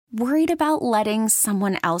Worried about letting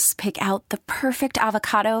someone else pick out the perfect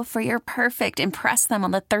avocado for your perfect impress them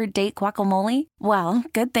on the third date guacamole? Well,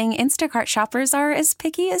 good thing Instacart shoppers are as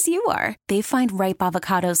picky as you are. They find ripe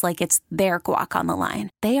avocados like it's their guac on the line.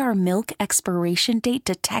 They are milk expiration date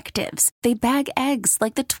detectives. They bag eggs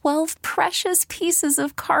like the 12 precious pieces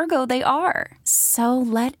of cargo they are. So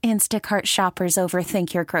let Instacart shoppers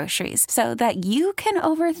overthink your groceries so that you can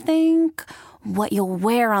overthink what you'll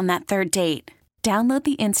wear on that third date. Download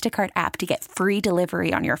the Instacart app to get free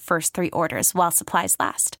delivery on your first 3 orders while supplies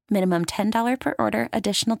last. Minimum $10 per order.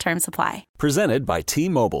 Additional terms apply. Presented by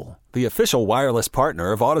T-Mobile, the official wireless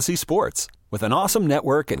partner of Odyssey Sports. With an awesome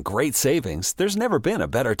network and great savings, there's never been a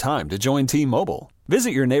better time to join T-Mobile. Visit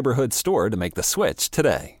your neighborhood store to make the switch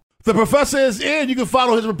today. The professor is in. You can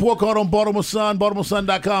follow his report card on Baltimore Sun,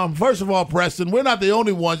 BaltimoreSun.com. First of all, Preston, we're not the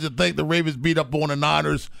only ones that think the Ravens beat up on the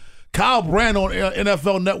Niners. Kyle Brandt on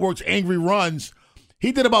NFL Network's Angry Runs,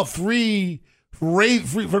 he did about 3 from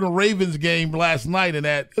the Ravens game last night, and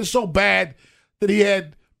that it's so bad that he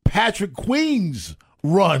had Patrick Queen's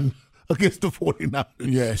run against the 49ers.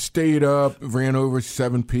 Yeah, stayed up, ran over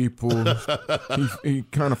 7 people. he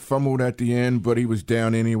kind of fumbled at the end, but he was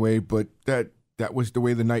down anyway. But that was the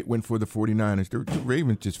way the night went for the 49ers. The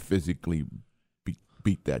Ravens just physically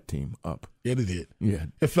beat that team up. Yeah, they did. Yeah.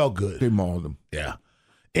 It felt good. They mauled them. Yeah.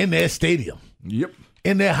 In their stadium. Yep.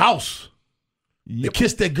 In their house. Yep. They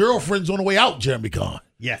kissed their girlfriends on the way out, Jeremy Kahn.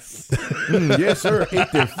 Yes. Yes, sir. Ate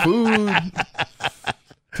their food.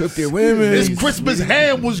 Took their women. This Christmas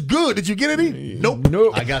ham was good. Did you get any? Nope.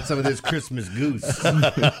 I got some of this Christmas goose.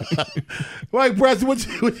 Mike Preston,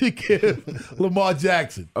 what you give Lamar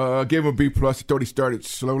Jackson? Gave him a B+. Thought he started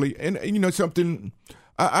slowly. And you know something?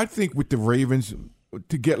 I think with the Ravens,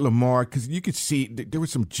 to get Lamar, because you could see there was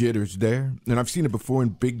some jitters there. And I've seen it before in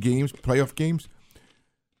big games, playoff games.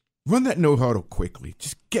 Run that no-huddle quickly.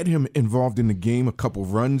 Just get him involved in the game a couple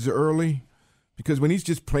runs early. Because when he's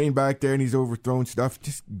just playing back there and he's overthrowing stuff,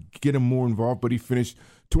 just get him more involved. But he finished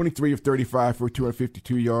 23 of 35 for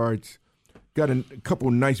 252 yards. Got a couple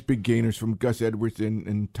nice big gainers from Gus Edwards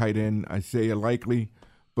and tight end Isaiah Likely.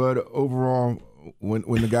 But overall, when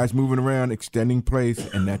the guy's moving around, extending plays,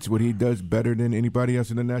 and that's what he does better than anybody else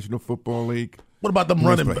in the National Football League. What about them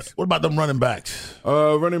running backs? What about them running backs?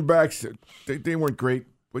 Running backs, they weren't great,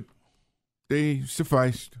 but they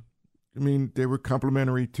sufficed. I mean, they were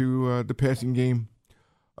complimentary to the passing game.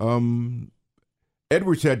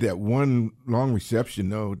 Edwards had that one long reception,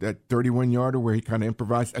 though, that 31-yarder where he kind of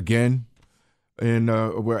improvised again, and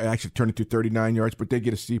where it actually turned into 39 yards, but they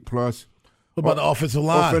get a C+. What about the offensive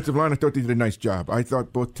line? Offensive line, I thought they did a nice job. I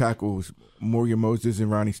thought both tackles, Morgan Moses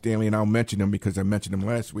and Ronnie Stanley, and I'll mention them because I mentioned them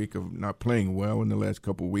last week of not playing well in the last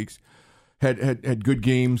couple of weeks, had good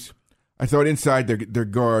games. I thought inside their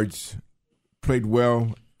guards played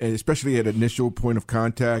well, especially at initial point of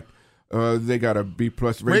contact. They got a B+.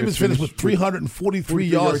 Ravens finished with 343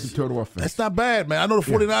 yards in total offense. That's not bad, man. I know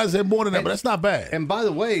the 49ers had more than that, but that's not bad. And by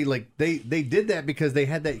the way, like they did that because they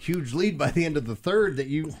had that huge lead by the end of the third that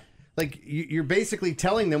you're basically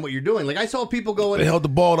telling them what you're doing. Like I saw people going. They held the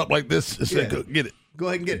ball up like this and said, "Get it." Go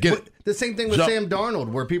ahead and get it. The same thing with Jump. Sam Darnold,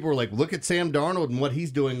 where people were like, "Look at Sam Darnold and what he's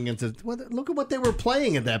doing against us." Well, look at what they were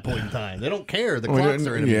playing at that point in time. They don't care. The clocks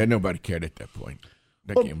are in. Yeah, nobody cared at that point.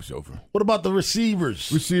 That game was over. What about the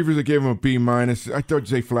receivers? Receivers, I gave him a B-. I thought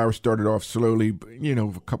Zay Flowers started off slowly,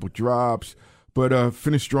 a couple drops, but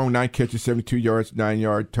finished strong, 9 catches, 72 yards,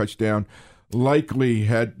 9-yard touchdown. Likely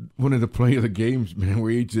had one of the play of the games, man,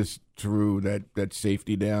 where he just threw that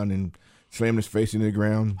safety down and slammed his face into the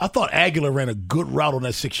ground. I thought Aguilar ran a good route on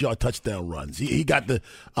that 6-yard touchdown runs. He got the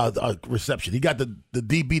reception. He got the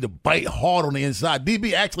DB to bite hard on the inside.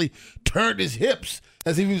 DB actually turned his hips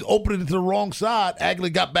as if he was opening it to the wrong side. Aguilar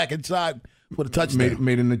got back inside for the touchdown.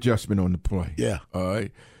 Made an adjustment on the play. Yeah.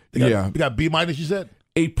 They got B-, you said?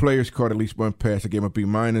 8 players caught at least one pass. I gave him a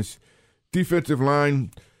B-. Defensive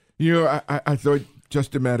line, I thought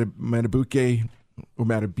Justin Madubuike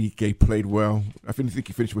played well. I think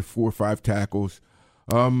he finished with 4 or 5 tackles.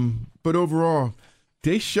 But overall,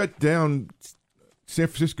 they shut down San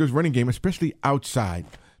Francisco's running game, especially outside.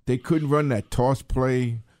 They couldn't run that toss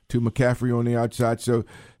play to McCaffrey on the outside, so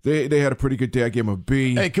they had a pretty good day. I gave them a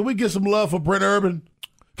B. Hey, can we get some love for Brent Urban?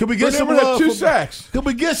 Can we get some Urban love? Had 2 sacks. Can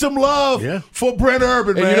we get some love for Brent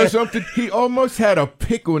Urban, man? And you know something? He almost had a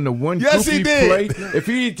pick on the one goofy play. If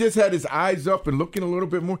he just had his eyes up and looking a little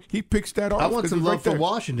bit more, he picks that off. I want some love for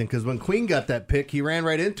Washington because when Queen got that pick, he ran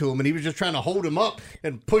right into him and he was just trying to hold him up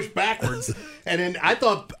and push backwards. And then I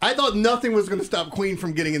thought nothing was going to stop Queen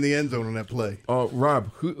from getting in the end zone on that play. Rob,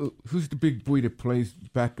 who's the big boy that plays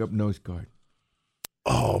backup nose guard?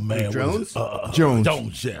 Oh man, Jones?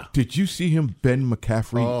 Jones, yeah. Did you see him bend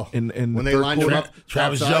McCaffrey in when the they third lined him quarter? up?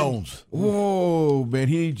 Travis outside? Jones. Oh man,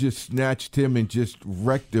 he just snatched him and just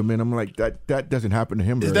wrecked him, and I'm like, that doesn't happen to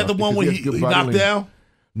him. Is very that the often one because where has good he body knocked length. down?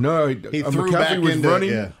 No, He threw McCaffrey back was into it, running,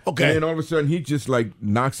 yeah. Okay. and then all of a sudden he just like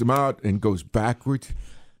knocks him out and goes backwards.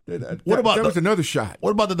 That was another shot? What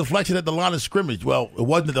about the deflection at the line of scrimmage? Well, it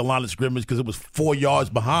wasn't at the line of scrimmage because it was 4 yards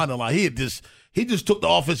behind the line. He just took the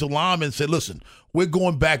offensive lineman and said, "Listen, we're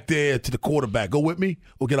going back there to the quarterback. Go with me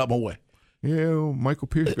or get out my way." Yeah, Michael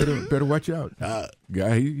Pierce better watch out.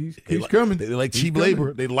 Guy, he's coming. They like He's cheap coming.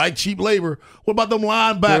 labor. They like cheap labor. What about them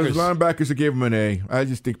linebackers? Those linebackers, I gave him an A. I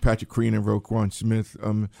just think Patrick Queen and Roquan Smith,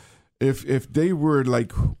 if they were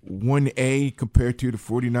like 1A compared to the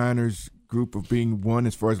 49ers group of being 1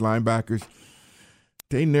 as far as linebackers,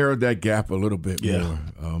 they narrowed that gap a little bit more.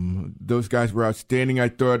 Those guys were outstanding. I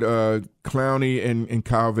thought Clowney and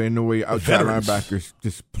Kyle Van Noy, outside linebackers,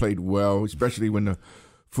 just played well, especially when the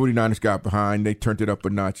 49ers got behind. They turned it up a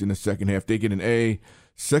notch in the second half. They get an A.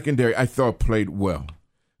 Secondary, I thought, played well.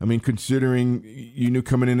 I mean, considering you knew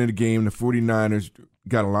coming into the game, the 49ers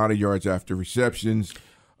got a lot of yards after receptions.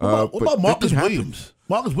 What about Marcus Williams?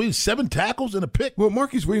 Marcus Williams, 7 tackles and a pick. Well,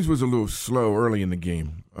 Marcus Williams was a little slow early in the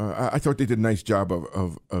game. I thought they did a nice job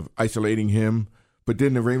of isolating him, but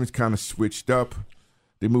then the Ravens kind of switched up.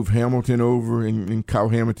 They moved Hamilton over, and Kyle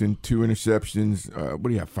Hamilton 2 interceptions. What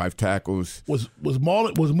do you have? 5 tackles. Was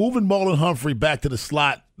moving Marlon Humphrey back to the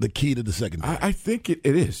slot the key to the secondary? I think it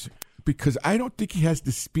is, because I don't think he has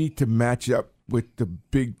the speed to match up with the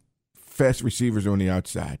big, fast receivers on the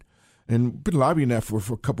outside. And been lobbying that for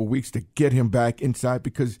a couple weeks to get him back inside,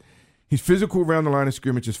 because he's physical around the line of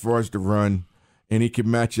scrimmage as far as the run, and he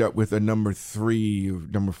can match up with a number 3 or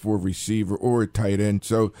number 4 receiver or a tight end.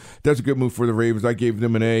 So that's a good move for the Ravens. I gave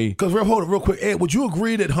them an A. Because hold it real quick, Ed, would you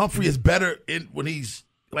agree that Humphrey is better when he's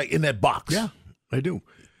like in that box? Yeah, I do.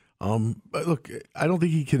 But look, I don't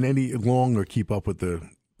think he can any longer keep up with the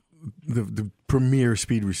premier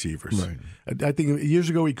speed receivers. Right. I think years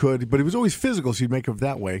ago he could, but he was always physical, so you'd make him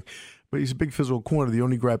that way. But he's a big physical corner. The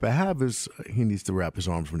only gripe I have is he needs to wrap his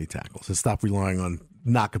arms when he tackles and stop relying on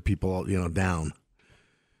knocking people, down.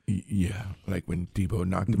 Yeah, like when Debo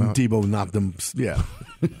knocked him out. Debo knocked him, yeah.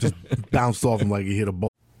 Just bounced off him like he hit a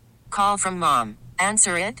ball. Call from mom.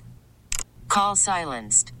 Answer it. Call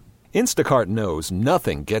silenced. Instacart knows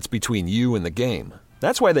nothing gets between you and the game.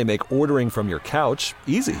 That's why they make ordering from your couch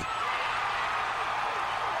easy.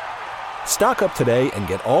 Stock up today and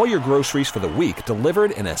get all your groceries for the week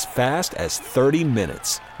delivered in as fast as 30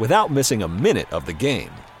 minutes without missing a minute of the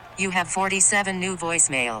game. You have 47 new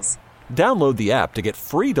voicemails. Download the app to get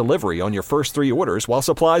free delivery on your first 3 orders while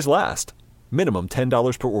supplies last. Minimum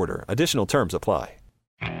 $10 per order. Additional terms apply.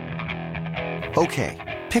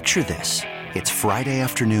 Okay, picture this. It's Friday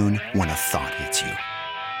afternoon when a thought hits you.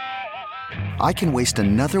 I can waste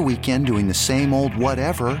another weekend doing the same old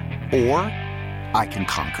whatever, or I can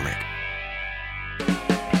conquer it.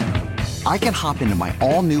 I can hop into my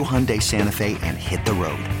all-new Hyundai Santa Fe and hit the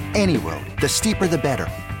road. Any road. The steeper, the better.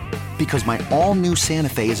 Because my all-new Santa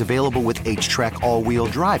Fe is available with H-Track all-wheel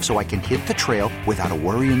drive, so I can hit the trail without a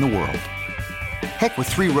worry in the world. Heck, with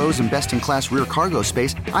 3 rows and best-in-class rear cargo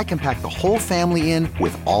space, I can pack the whole family in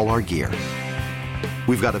with all our gear.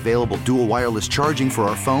 We've got available dual wireless charging for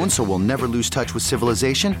our phones, so we'll never lose touch with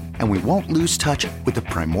civilization, and we won't lose touch with the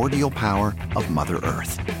primordial power of Mother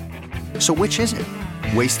Earth. So which is it?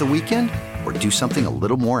 Waste the weekend or do something a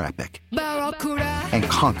little more epic? And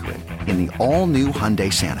conquer it in the all-new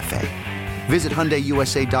Hyundai Santa Fe. Visit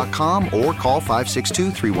HyundaiUSA.com or call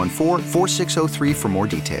 562-314-4603 for more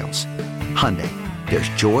details. Hyundai, there's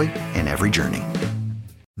joy in every journey.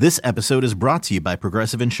 This episode is brought to you by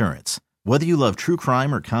Progressive Insurance. Whether you love true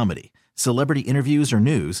crime or comedy, celebrity interviews or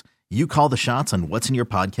news, you call the shots on what's in your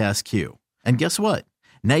podcast queue. And guess what?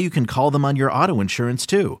 Now you can call them on your auto insurance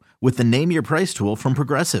too with the Name Your Price tool from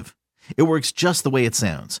Progressive. It works just the way it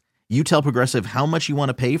sounds. You tell Progressive how much you want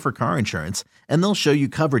to pay for car insurance, and they'll show you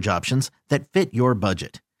coverage options that fit your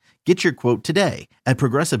budget. Get your quote today at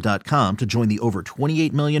Progressive.com to join the over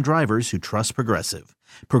 28 million drivers who trust Progressive.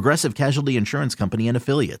 Progressive Casualty Insurance Company and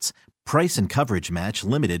Affiliates. Price and coverage match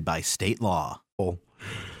limited by state law.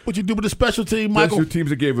 What you do with the special team, Michael? Special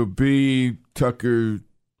teams, I gave a B. Tucker,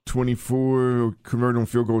 24, converted on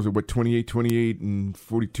field goals at 28 and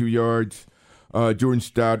 42 yards. Jordan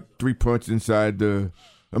Stout, 2 punts inside the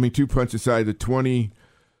 20,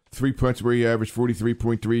 3 punts where he averaged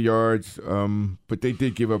 43.3 yards. But they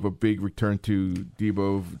did give up a big return to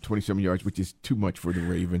Debo, 27 yards, which is too much for the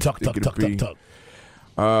Ravens. Tuck.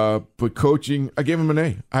 But coaching, I gave him an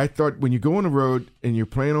A. I thought when you go on the road and you're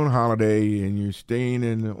playing on holiday and you're staying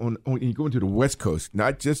and you're going to the West Coast,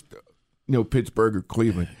 not just Pittsburgh or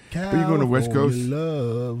Cleveland, but you're going to the West Coast,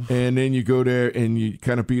 and then you go there and you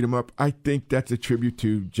kind of beat them up. I think that's a tribute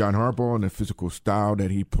to John Harbaugh and the physical style that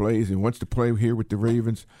he plays and wants to play here with the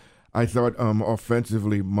Ravens. I thought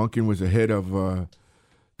offensively, Monken was ahead of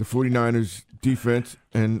the 49ers defense,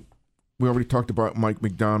 and we already talked about Mike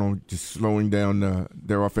McDonald just slowing down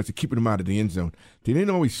their offense and keeping them out of the end zone. They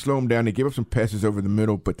didn't always slow them down. They gave up some passes over the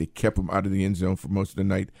middle, but they kept them out of the end zone for most of the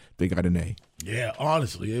night. They got an A. Yeah,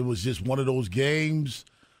 honestly, it was just one of those games.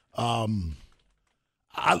 Jeremy,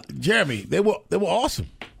 they were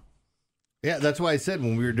awesome. Yeah, that's why I said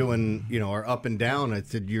when we were doing, our up and down, I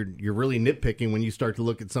said you're really nitpicking when you start to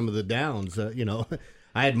look at some of the downs.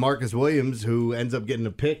 I had Marcus Williams, who ends up getting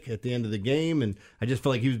a pick at the end of the game, and I just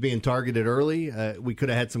felt like he was being targeted early. We could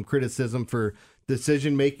have had some criticism for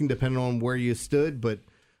decision-making depending on where you stood, but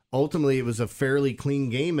ultimately it was a fairly clean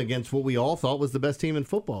game against what we all thought was the best team in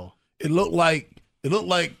football. It looked like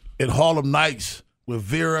at Harlem Nights with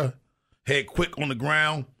Vera had Quick on the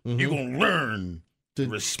ground. Mm-hmm. You're going to learn to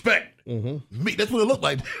respect me. That's what it looked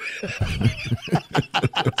like.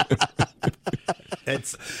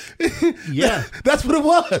 That's what it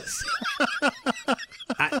was.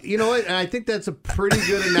 You know what? I think that's a pretty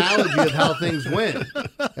good analogy of how things went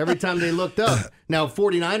every time they looked up. Now,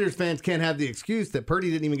 49ers fans can't have the excuse that Purdy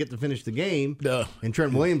didn't even get to finish the game, and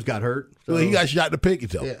Trent Williams got hurt. So. Well, he got shot in the pinky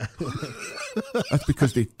toe. Yeah. That's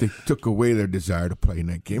because they took away their desire to play in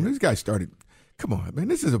that game. These guys started. Come on, man.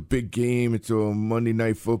 This is a big game. It's on Monday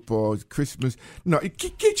Night Football. It's Christmas. No,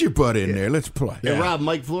 get your butt in there. Let's play. And Rob,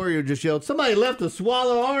 Mike Florio just yelled, somebody left a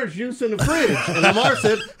swallow orange juice in the fridge. And Lamar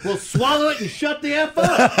said, well, swallow it and shut the F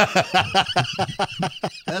up.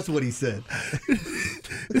 That's what he said.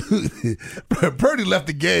 Purdy left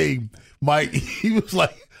the game, Mike. He was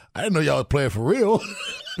like, I didn't know y'all was playing for real.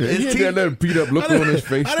 Yeah, he had that little beat up look on his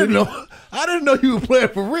face. I didn't know you were playing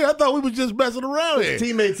for real. I thought we were just messing around here. His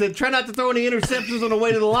teammate said, try not to throw any interceptions on the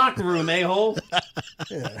way to the locker room, a-hole.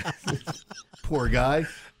 Yeah. Poor guy.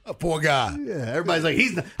 Poor guy. Yeah, everybody's like,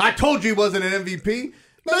 I told you he wasn't an MVP.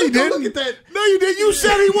 No, you didn't. Look at that. No, you didn't. You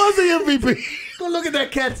said he was the MVP. Go look at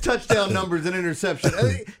that cat's touchdown numbers and interception.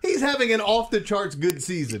 He's having an off-the-charts good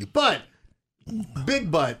season. But,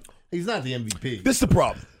 he's not the MVP. This is the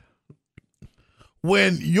problem.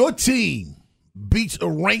 When your team beats a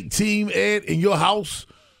ranked team, Ed, in your house,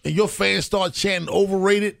 and your fans start chanting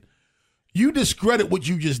overrated, you discredit what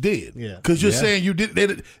you just did. Yeah. Because you're saying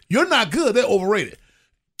you're not good, they're overrated.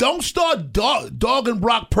 Don't start dogging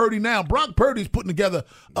Brock Purdy now. Brock Purdy's putting together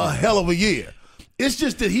a hell of a year. It's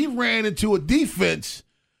just that he ran into a defense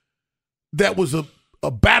that was a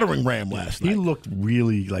battering ram last night. He looked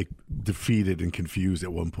really defeated and confused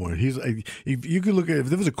at one point. He's if you could look at if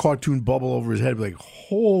there was a cartoon bubble over his head, be like,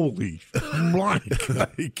 holy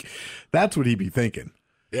blank. That's what he'd be thinking.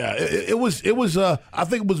 Yeah, it was I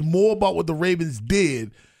think it was more about what the Ravens did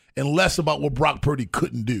and less about what Brock Purdy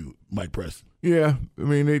couldn't do, Mike Preston. Yeah, I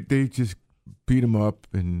mean they just beat him up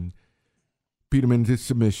and beat him into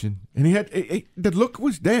submission, and he had the look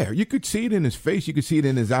was there. You could see it in his face. You could see it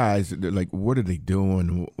in his eyes. They're like, what are they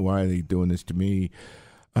doing? Why are they doing this to me?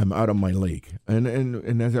 I'm out of my league. And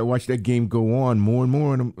as I watched that game go on more and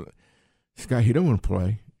more, and this guy, he don't want to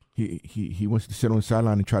play. He wants to sit on the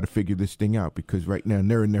sideline and try to figure this thing out because right now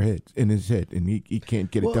they're in his head, and he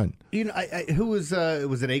can't get it done. Who was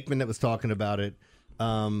it Aikman that was talking about it?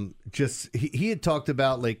 He had talked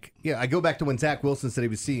about I go back to when Zach Wilson said he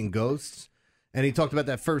was seeing ghosts. And he talked about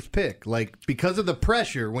that first pick. Because of the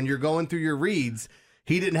pressure, when you're going through your reads,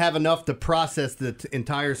 he didn't have enough to process the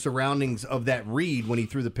entire surroundings of that read when he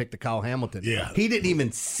threw the pick to Kyle Hamilton. Yeah. He didn't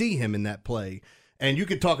even see him in that play. And you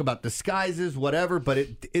could talk about disguises, whatever, but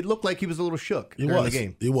it looked like he was a little shook during the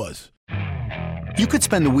game. It was. You could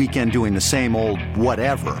spend the weekend doing the same old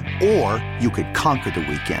whatever, or you could conquer the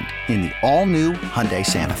weekend in the all-new Hyundai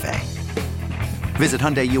Santa Fe. Visit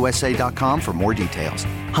HyundaiUSA.com for more details.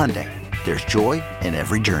 Hyundai. There's joy in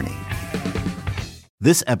every journey.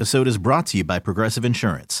 This episode is brought to you by Progressive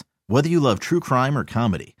Insurance. Whether you love true crime or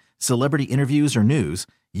comedy, celebrity interviews or news,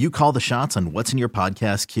 you call the shots on what's in your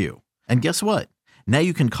podcast queue. And guess what? Now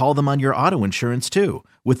you can call them on your auto insurance too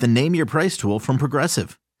with the Name Your Price tool from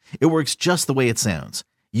Progressive. It works just the way it sounds.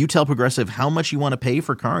 You tell Progressive how much you want to pay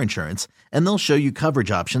for car insurance, and they'll show you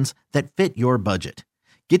coverage options that fit your budget.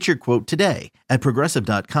 Get your quote today at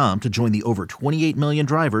Progressive.com to join the over 28 million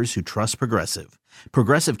drivers who trust Progressive.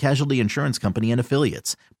 Progressive Casualty Insurance Company and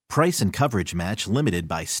Affiliates. Price and coverage match limited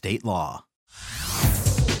by state law.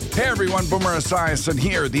 Hey everyone, Boomer Esiason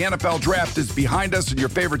here. The NFL draft is behind us and your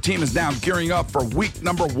favorite team is now gearing up for week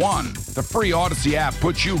number 1. The free Odyssey app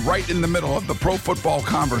puts you right in the middle of the pro football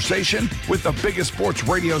conversation with the biggest sports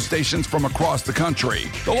radio stations from across the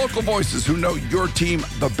country. The local voices who know your team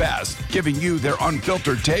the best, giving you their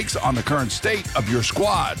unfiltered takes on the current state of your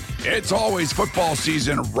squad. It's always football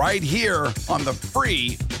season right here on the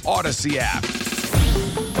free Odyssey app.